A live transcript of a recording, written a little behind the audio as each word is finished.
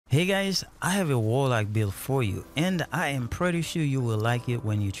Hey guys, I have a Warlock build for you and I am pretty sure you will like it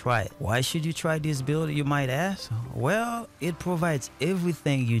when you try it. Why should you try this build, you might ask? Well, it provides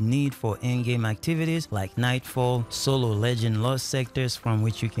everything you need for in-game activities like Nightfall, solo legend lost sectors from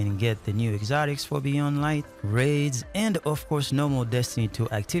which you can get the new exotics for Beyond Light, raids, and of course normal Destiny 2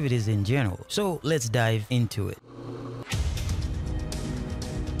 activities in general. So let's dive into it.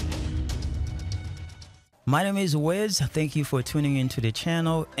 My name is Wes, thank you for tuning into the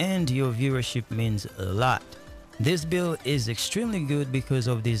channel and your viewership means a lot. This build is extremely good because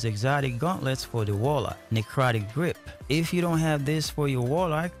of these exotic gauntlets for the Warlock, Necrotic grip. If you don't have this for your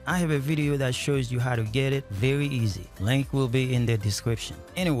Warlock, I have a video that shows you how to get it very easy. Link will be in the description.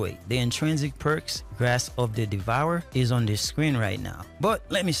 Anyway, the intrinsic perks, Grasp of the Devourer, is on the screen right now. But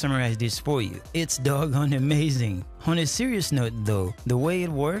let me summarize this for you. It's doggone amazing. On a serious note though, the way it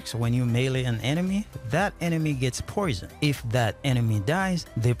works, when you melee an enemy, that enemy gets poisoned. If that enemy dies,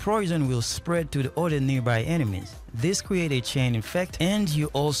 the poison will spread to the other nearby enemies. This creates a chain effect and you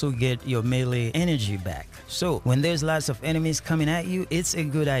also get your melee energy back. So when there's lots of enemies coming at you, it's a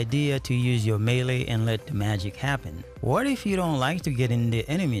good idea to use your melee and let the magic happen. What if you don't like to get in the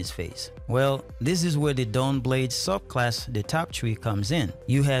enemy's face? Well, this is where the Dawnblade subclass, the top tree, comes in.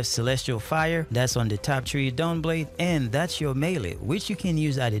 You have Celestial Fire, that's on the top tree Dawnblade, and that's your melee, which you can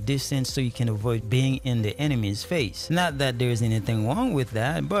use at a distance so you can avoid being in the enemy's face. Not that there's anything wrong with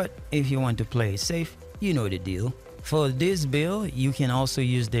that, but if you want to play it safe, you know the deal. For this build, you can also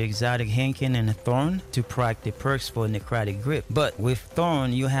use the exotic Hinkin and Thorn to proc the perks for Necrotic grip. But with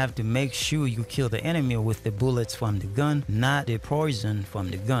Thorn, you have to make sure you kill the enemy with the bullets from the gun, not the poison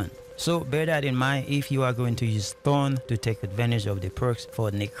from the gun. So bear that in mind if you are going to use Thorn to take advantage of the perks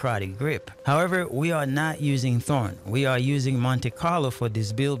for Necrotic grip. However, we are not using Thorn. We are using Monte Carlo for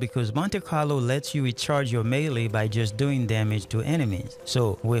this build because Monte Carlo lets you recharge your melee by just doing damage to enemies.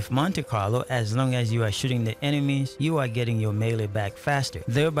 So with Monte Carlo, as long as you are shooting the enemies, you are getting your melee back faster,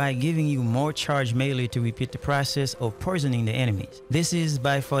 thereby giving you more charge melee to repeat the process of poisoning the enemies. This is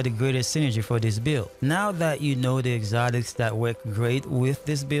by far the greatest synergy for this build. Now that you know the exotics that work great with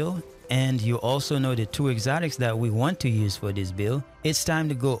this build, and you also know the two exotics that we want to use for this build, it's time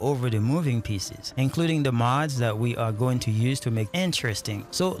to go over the moving pieces, including the mods that we are going to use to make it interesting.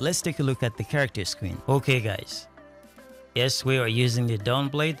 So let's take a look at the character screen. Okay guys, yes, we are using the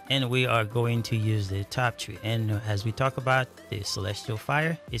Dawnblade and we are going to use the top tree, and as we talk about, the Celestial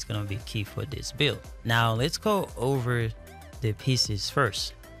Fire is going to be key for this build. Now let's go over the pieces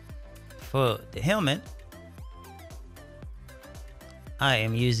first. For the helmet, I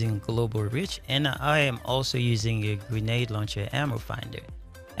am using Global Reach and I am also using a grenade launcher ammo finder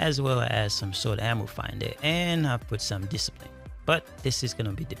as well as some sword ammo finder, and I put some discipline. But this is going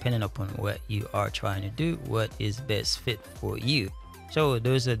to be dependent upon what you are trying to do, what is best fit for you. So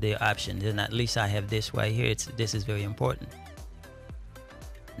those are the options, and at least I have this right here. This is very important.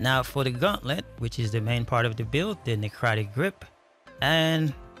 Now for the gauntlet, which is the main part of the build, the Necrotic grip,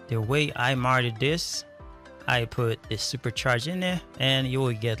 and the way I modded this, I put the supercharge in there and you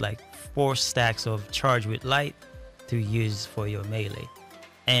will get like 4 stacks of charge with light to use for your melee.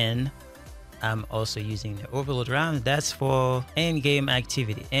 And I'm also using the overload rounds, that's for in-game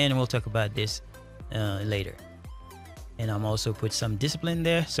activity, and we'll talk about this later. And I'm also put some discipline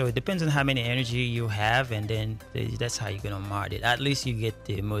there, so it depends on how many energy you have, and then that's how you're gonna mod it. At least you get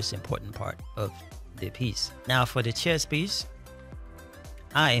the most important part of the piece. Now for the chest piece,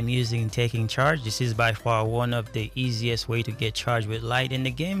 I am using Taking Charge. This is by far one of the easiest way to get charged with light in the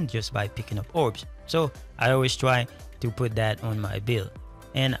game, just by picking up orbs. So I always try to put that on my build.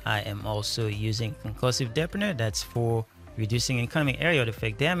 And I am also using Concussive Dampener, that's for reducing incoming aerial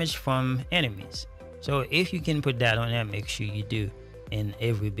effect damage from enemies. So if you can put that on there, make sure you do in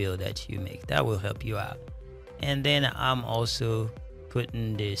every build that you make. That will help you out. And then I'm also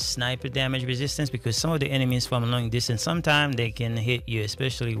putting the sniper damage resistance, because some of the enemies from long distance, sometimes they can hit you,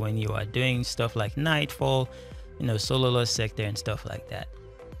 especially when you are doing stuff like Nightfall, you know, solo lost sector and stuff like that.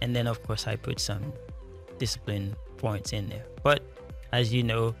 And then of course I put some discipline points in there, but as you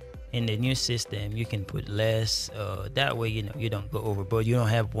know, in the new system you can put less, that way you know you don't go overboard. You don't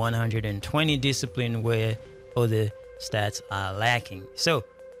have 120 discipline where other stats are lacking, so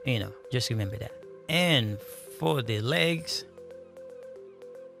you know, just remember that. And for the legs,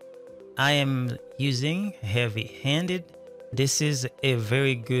 I am using heavy-handed. This is a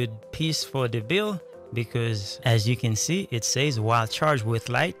very good piece for the build because as you can see, it says while charged with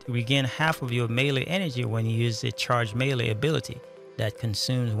light, regain half of your melee energy when you use a charged melee ability that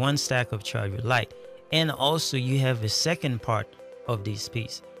consumes 1 stack of charge with light. And also you have a second part of this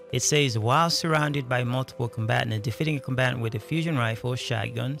piece. It says, while surrounded by multiple combatants, defeating a combatant with a fusion rifle,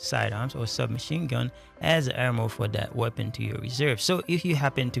 shotgun, sidearms, or submachine gun adds ammo for that weapon to your reserve. So if you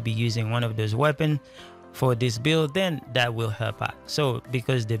happen to be using one of those weapons for this build, then that will help out. So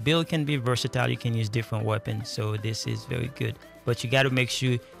because the build can be versatile, you can use different weapons. So this is very good. But you got to make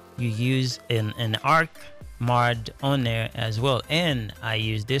sure you use an arc mod on there as well. And I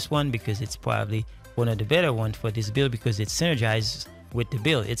use this one because it's probably one of the better ones for this build because it synergizes with the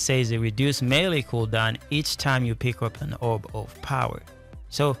build. It says a reduced melee cooldown each time you pick up an orb of power.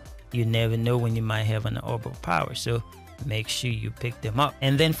 So you never know when you might have an orb of power. So make sure you pick them up.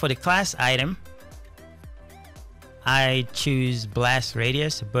 And then for the class item, I choose blast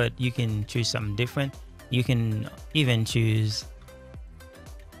radius, but you can choose something different. You can even choose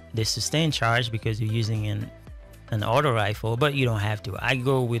the sustain charge because you're using an auto rifle, but you don't have to. I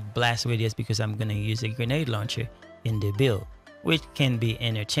go with blast radius because I'm gonna use a grenade launcher in the build, which can be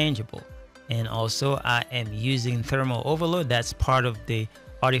interchangeable. And also I am using thermal overload. That's part of the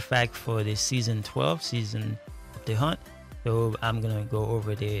artifact for the season 12, season of the hunt. So I'm gonna go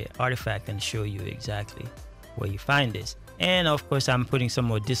over the artifact and show you exactly where you find this. And of course I'm putting some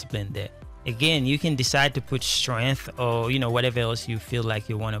more discipline there. Again, you can decide to put strength or whatever else you feel like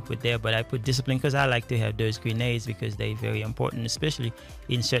you want to put there, but I put discipline because I like to have those grenades because they're very important, especially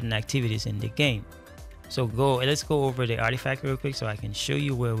in certain activities in the game. So let's go over the artifact real quick so I can show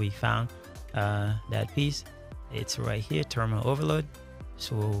you where we found that piece. It's right here, thermal overload.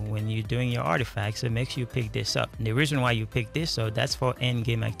 So when you're doing your artifacts, it makes you pick this up. And the reason why you pick this up, that's for end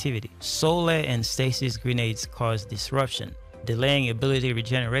game activity. Solar and stasis grenades cause disruption, delaying ability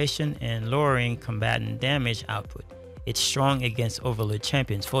regeneration and lowering combatant damage output. It's strong against overload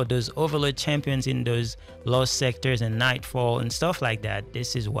champions. For those overload champions in those lost sectors and nightfall and stuff like that,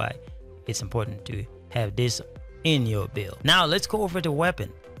 this is why it's important to have this in your build. Now let's go over the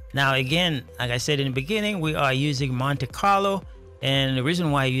weapon. Now again, like I said in the beginning, we are using Monte Carlo, and the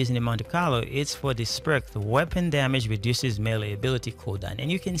reason why you're using the Monte Carlo, it's for this perk. The weapon damage reduces melee ability cooldown,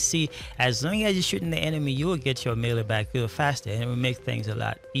 and you can see as long as you're shooting the enemy, you will get your melee back real faster, and it will make things a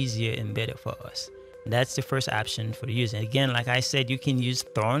lot easier and better for us. That's the first option for the user. Again, like I said, you can use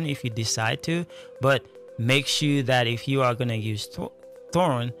Thorn if you decide to, but make sure that if you are going to use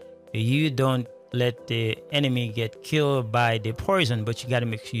Thorn, you don't let the enemy get killed by the poison, but you got to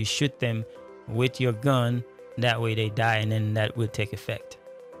make sure you shoot them with your gun. That way they die, and then that will take effect.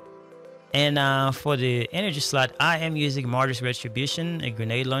 And for the energy slot, I am using Martyr's Retribution, a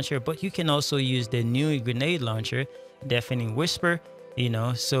grenade launcher, but you can also use the new grenade launcher, Deafening Whisper,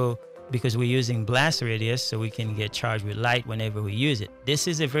 so because we're using blast radius, so we can get charged with light whenever we use it. This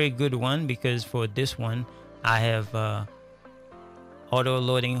is a very good one because for this one, I have auto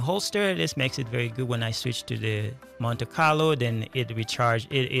loading holster. This makes it very good. When I switch to the Monte Carlo, then it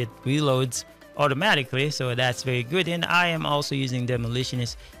reloads automatically, so that's very good. And I am also using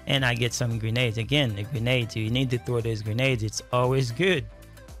Demolitionist, and I get some grenades. Again, the grenades, you need to throw those grenades. It's always good.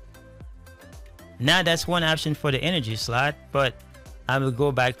 Now that's one option for the energy slot, but I will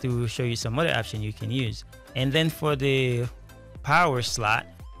go back to show you some other option you can use. And then for the power slot,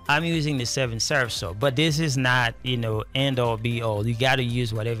 I'm using the 7 Seraph Sword, but this is not end all be all. You got to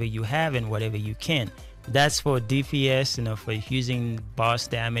use whatever you have and whatever you can. That's for DPS, for using boss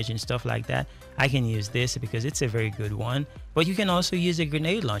damage and stuff like that. I can use this because it's a very good one, but you can also use a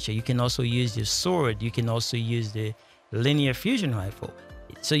grenade launcher. You can also use your sword. You can also use the linear fusion rifle.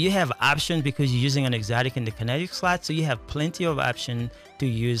 So you have options because you're using an exotic in the kinetic slot, so you have plenty of options to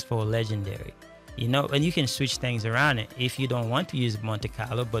use for legendary. And you can switch things around if you don't want to use Monte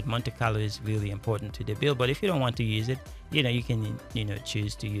Carlo, but Monte Carlo is really important to the build. But if you don't want to use it, you can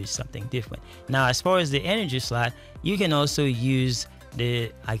choose to use something different. Now as far as the energy slot, you can also use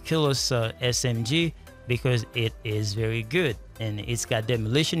the Achilles SMG because it is very good, and it's got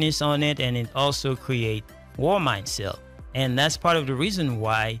Demolitionist on it, and it also create Warmind Cell, and that's part of the reason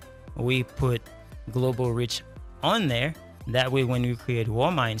why we put Global Reach on there. That way when we create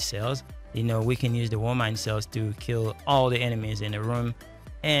Warmind Cells, we can use the Warmind Cells to kill all the enemies in the room,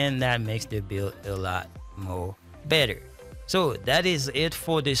 and that makes the build a lot more better. So that is it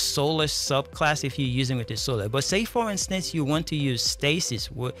for the solar subclass if you're using with the solar. But say for instance you want to use stasis,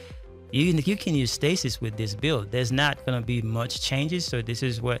 you can use stasis with this build. There's not going to be much changes. So this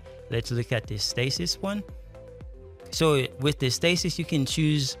is let's look at the stasis one. So with the stasis, you can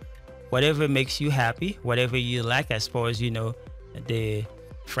choose whatever makes you happy, whatever you like as far as the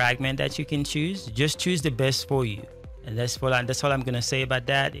fragment that you can choose. Just choose the best for you, and that's all I'm gonna say about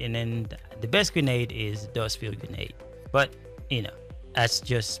that. And then the best grenade is dust field grenade, but that's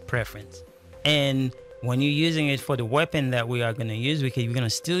just preference. And when you're using it for the weapon that we are going to use, we're going to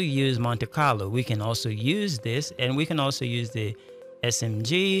still use Monte Carlo. We can also use this, and we can also use the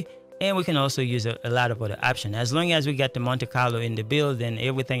SMG, and we can also use a lot of other options. As long as we got the Monte Carlo in the build, then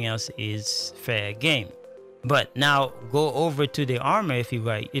everything else is fair game. But now go over to the armor. If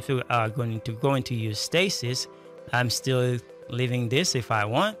you are going to use Stasis, I'm still leaving this if I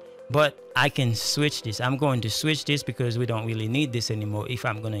want, but I can switch this. I'm going to switch this because we don't really need this anymore if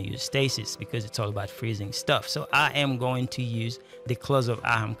I'm going to use Stasis, because it's all about freezing stuff. So I am going to use the Claws of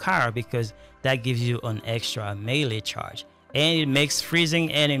Ahamkara because that gives you an extra melee charge, and it makes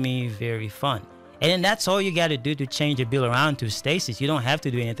freezing enemy very fun. And then that's all you got to do to change your build around to Stasis. You don't have to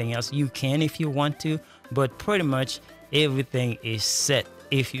do anything else. You can if you want to, but pretty much everything is set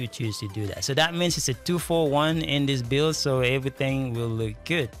if you choose to do that. So that means it's a 2-4-1 in this build, so everything will look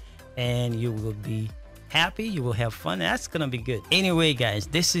good and you will be happy, you will have fun. That's gonna be good. Anyway guys,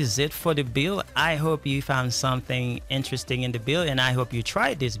 this is it for the build. I hope you found something interesting in the build, and I hope you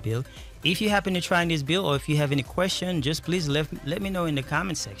tried this build. If you happen to try this build, or if you have any question, just please let me know in the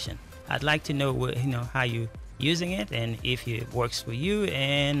comment section. I'd like to know what, how you using it, and if it works for you,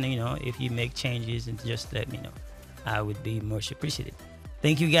 and if you make changes, and just let me know. I would be much appreciated.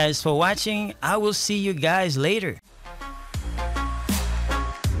 Thank you guys for watching. I will see you guys later.